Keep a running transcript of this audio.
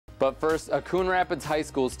But first, a Coon Rapids high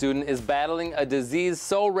school student is battling a disease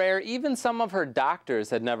so rare even some of her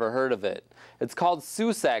doctors had never heard of it. It's called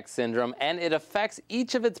Susac syndrome, and it affects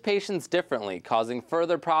each of its patients differently, causing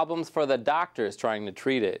further problems for the doctors trying to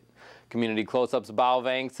treat it. Community Close-Up's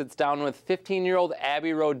Vang sits down with 15-year-old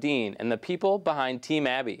Abby Rodin and the people behind Team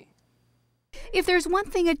Abby. If there's one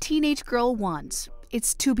thing a teenage girl wants,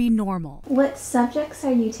 it's to be normal. What subjects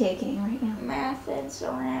are you taking right now? Math and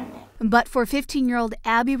ceramics. But for 15-year-old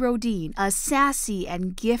Abby Rodin, a sassy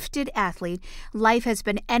and gifted athlete, life has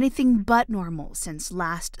been anything but normal since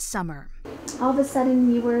last summer. All of a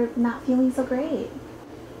sudden, you were not feeling so great.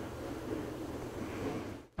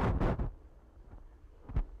 You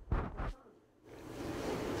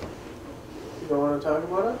don't want to talk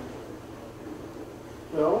about it?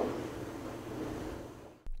 No?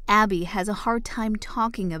 Abby has a hard time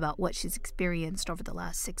talking about what she's experienced over the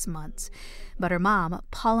last 6 months. But her mom,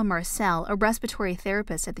 Paula Marcel, a respiratory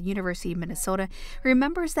therapist at the University of Minnesota,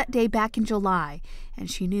 remembers that day back in July,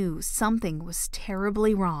 and she knew something was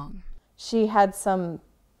terribly wrong. She had some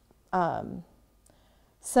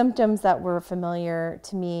symptoms that were familiar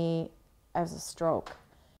to me as a stroke.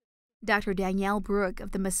 Dr. Danielle Bruick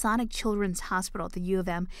of the Masonic Children's Hospital at the U of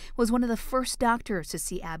M was one of the first doctors to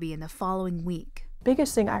see Abby in the following week.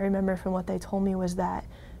 Biggest thing I remember from what they told me was that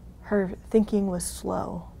her thinking was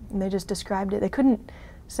slow, and they just described it. They couldn't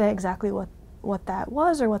say exactly what that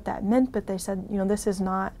was or what that meant, but they said, you know, this is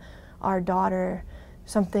not our daughter.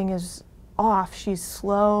 Something is off. She's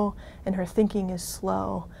slow, and her thinking is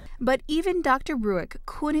slow. But even Dr. Bruick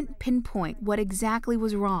couldn't pinpoint what exactly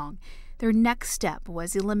was wrong. Their next step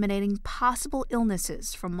was eliminating possible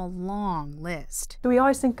illnesses from a long list. We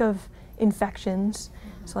always think of infections,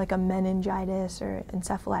 so like a meningitis or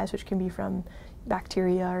encephalitis, which can be from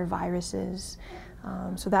bacteria or viruses.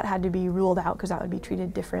 So that had to be ruled out because that would be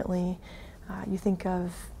treated differently. You think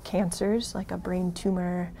of cancers, like a brain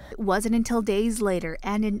tumor. It wasn't until days later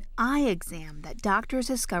and an eye exam that doctors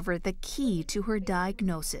discovered the key to her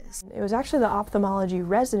diagnosis. It was actually the ophthalmology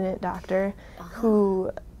resident doctor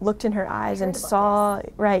who looked in her eyes and saw,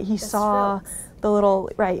 he saw the little,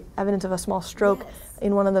 evidence of a small stroke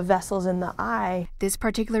in one of the vessels in the eye. This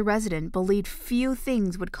particular resident believed few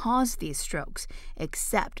things would cause these strokes,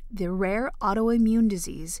 except the rare autoimmune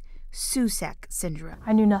disease, Susac syndrome.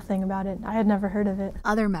 I knew nothing about it. I had never heard of it.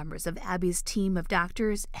 Other members of Abby's team of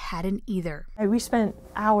doctors hadn't either. We spent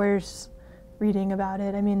hours reading about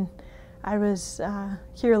it. I mean, I was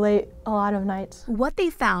here late a lot of nights. What they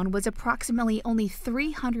found was approximately only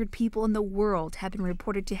 300 people in the world have been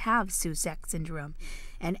reported to have Susac syndrome,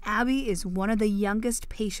 and Abby is one of the youngest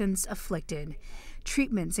patients afflicted.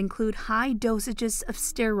 Treatments include high dosages of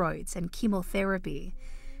steroids and chemotherapy.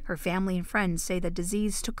 Her family and friends say the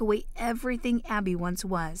disease took away everything Abby once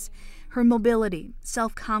was, her mobility,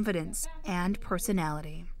 self-confidence, and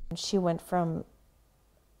personality. She went from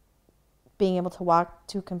being able to walk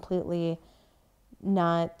to completely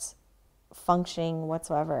not functioning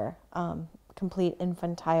whatsoever, complete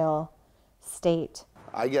infantile state.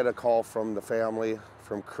 I get a call from the family,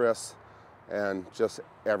 from Chris, and just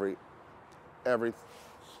everything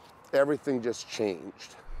just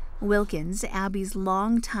changed. Wilkins, Abby's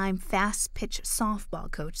longtime fast-pitch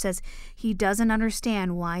softball coach, says he doesn't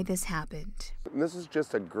understand why this happened. And this is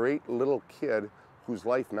just a great little kid whose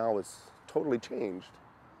life now is totally changed.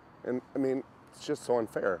 And I mean, it's just so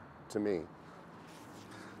unfair to me.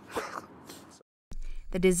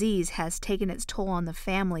 The disease has taken its toll on the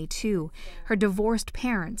family, too. Her divorced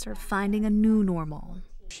parents are finding a new normal.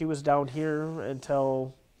 She was down here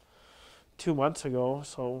until 2 months ago,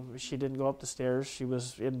 so she didn't go up the stairs. She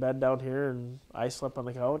was in bed down here, and I slept on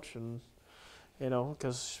the couch, and,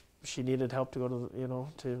 because she needed help to go to,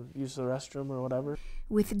 to use the restroom or whatever.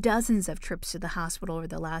 With dozens of trips to the hospital over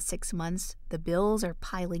the last 6 months, the bills are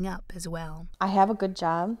piling up as well. I have a good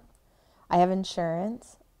job. I have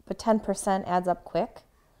insurance, but 10% adds up quick.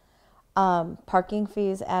 Parking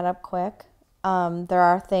fees add up quick. There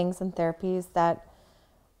are things and therapies that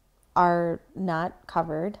are not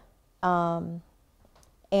covered. And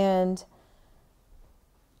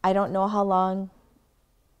I don't know how long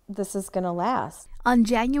this is going to last. On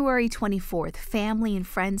January 24th, family and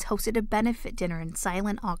friends hosted a benefit dinner and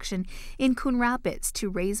silent auction in Coon Rapids to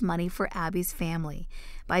raise money for Abby's family.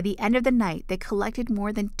 By the end of the night, they collected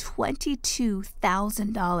more than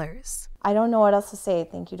 $22,000. I don't know what else to say.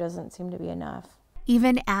 Thank you doesn't seem to be enough.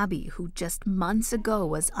 Even Abby, who just months ago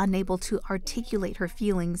was unable to articulate her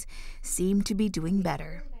feelings, seemed to be doing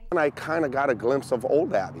better. And I kind of got a glimpse of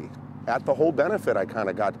old Abby. At the whole benefit, I kind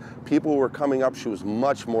of got people were coming up. She was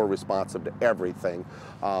much more responsive to everything.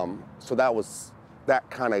 So that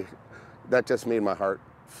just made my heart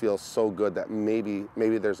feel so good that maybe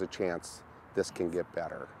there's a chance this can get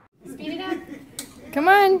better. Speed it up. Come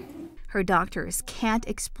on. Her doctors can't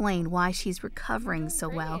explain why she's recovering so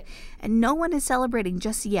well, and no one is celebrating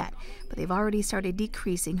just yet, but they've already started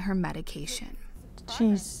decreasing her medication.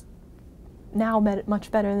 She's now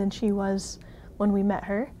much better than she was when we met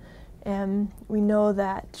her, and we know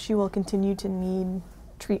that she will continue to need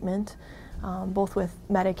treatment, both with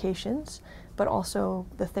medications, but also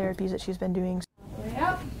the therapies that she's been doing. Way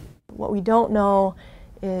up. What we don't know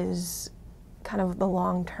is kind of the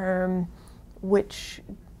long-term, which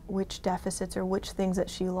deficits or which things that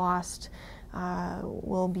she lost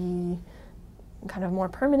will be kind of more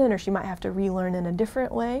permanent, or she might have to relearn in a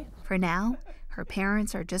different way. For now, her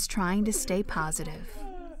parents are just trying to stay positive.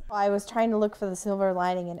 I was trying to look for the silver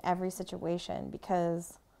lining in every situation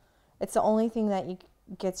because it's the only thing that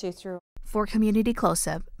gets you through. For Community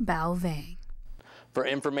Closeup, Vang. For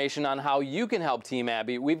information on how you can help Team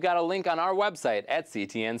Abby, we've got a link on our website at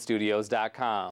ctnstudios.com.